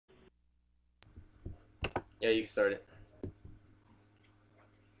Yeah, you can start it.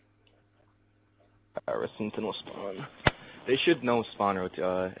 Resington will spawn. They should know spawn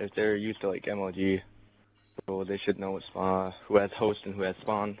if they're used to like MLG, so they should know spawn, who has host and who has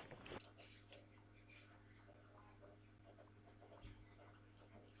spawn.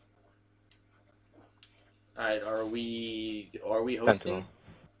 Alright, are we hosting? Sentinel.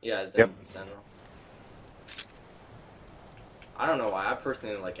 Yeah, then Yep. Sentinel. I don't know why. I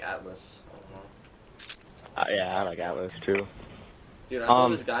personally like Atlas. I don't know. Yeah, I like Atlas too. Dude, I saw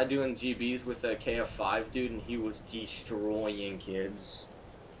this guy doing GBs with a KF5, dude, and he was destroying kids.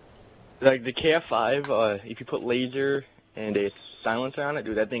 Like the KF5, if you put laser and a silencer on it,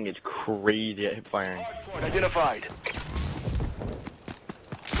 dude, that thing is crazy at hip firing. Hardpoint identified.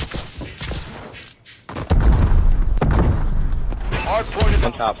 Hardpoint is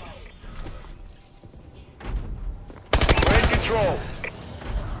On top. We're in control.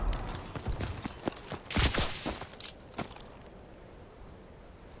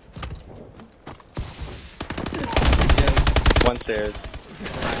 One stairs.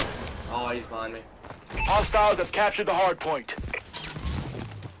 Oh, he's behind me. Hostiles have captured the hardpoint.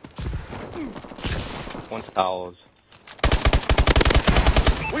 One towels.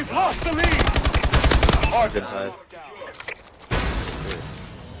 We've lost the lead. Good Hardpoint side. locked down.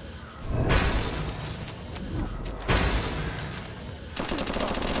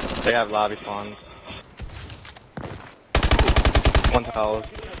 They have lobby spawns. One towels.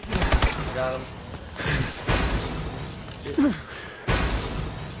 Got him.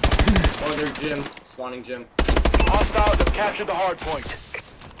 Oh, there's Jim. Spawning Jim. Hostiles have captured the hardpoint.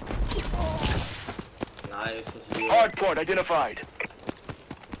 Nice. Let's do it. Hardpoint identified.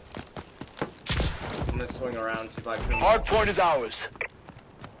 I'm gonna swing around, see if I can. Hardpoint is ours.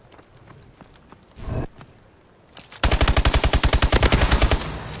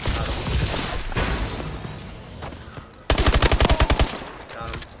 Got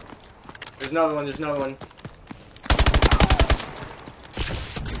him. There's another one. There's another one.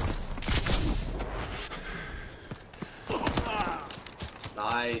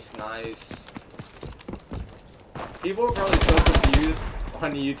 Nice, nice. People are probably so confused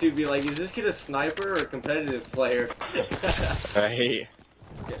on YouTube, be like, is this kid a sniper or a competitive player? Right.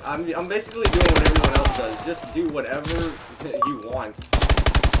 I'm basically doing what everyone else does. Just do whatever you want.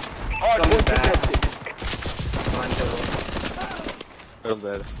 Hardpoint contested. Fine, Little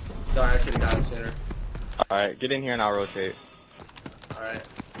dead. sorry, I should have got him sooner. Alright, get in here and I'll rotate. Alright.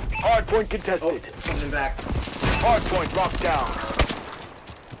 Hardpoint Oh, contested. coming back. Hardpoint locked down.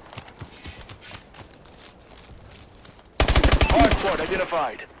 Hardpoint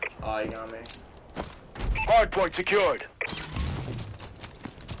identified. Oh, you got me. Hardpoint secured.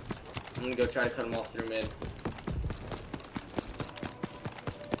 I'm gonna go try to cut him off through mid.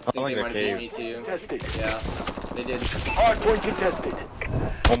 I Think like they a might have beat cave. me too. Contested. Yeah, they did. Hardpoint contested.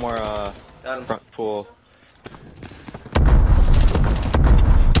 One more Got him. front pool.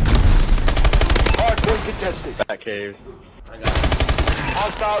 Hardpoint contested. Back cave. I got him.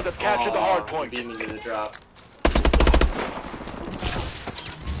 Hostiles have captured the He hardpoint. beat me to the drop.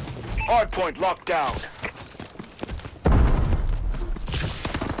 Hardpoint locked down.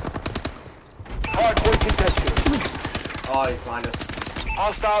 Hardpoint contested. Oh, he's behind us.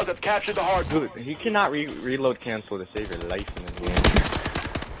 Hostiles have captured the hardpoint. Dude, you cannot reload cancel to save your life in this game.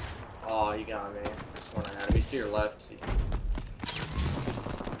 Oh, you got me. This one I had. He's to your left.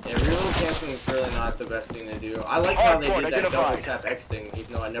 Yeah, reload canceling is really not the best thing to do. I like how they Hardpoint did that double identified. tap X thing,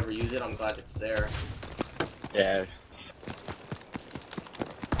 even though I never use it. I'm glad it's there. Yeah.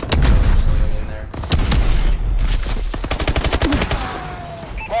 Going in there.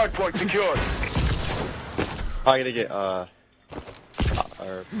 Hardpoint secured. Probably gonna get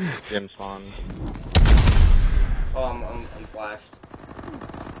or gym spawn. Oh, I'm flashed.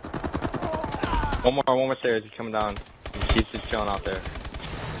 One more stairs. He's coming down. He's just chilling out there.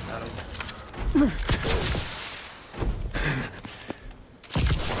 Got him.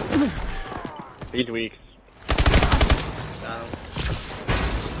 He's weak. Got him.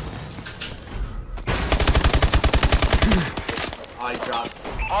 Oh, he dropped.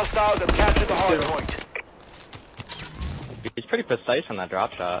 Hostiles have captured the hardpoint. He's pretty precise on that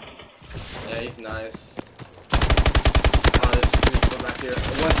drop shot. Yeah, he's nice. Oh, there's two still back here.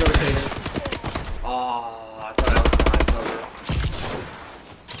 One's rotating. Oh, I thought I was behind cover.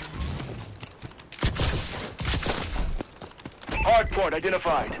 Hardpoint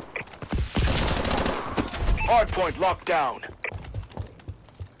identified. Hardpoint locked down.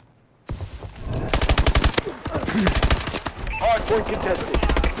 Hardpoint contested.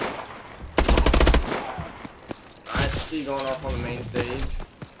 I see going off on the main stage.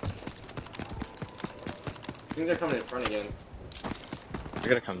 I think they're coming in front again. They're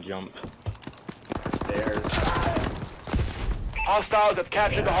gonna come jump. Stairs. Hostiles have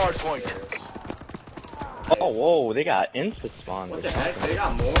captured the hard point. Stairs. Oh, whoa, they got insta spawn. What the heck? They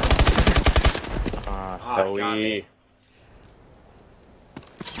got more? So got me.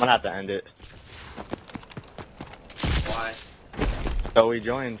 I'm gonna have to end it. Why? So we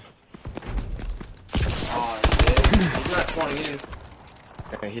joined. Oh, he did. He's not spawning in.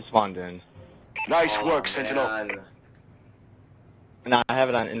 Okay, he spawned in. Nice Oh, work, Sentinel. man. Nah, I have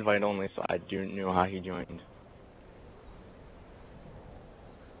it on invite only, so I do know how he joined.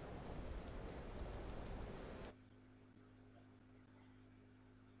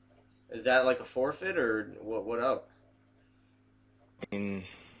 Is that like a forfeit or what up? I mean,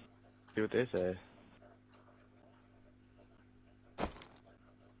 see what they say.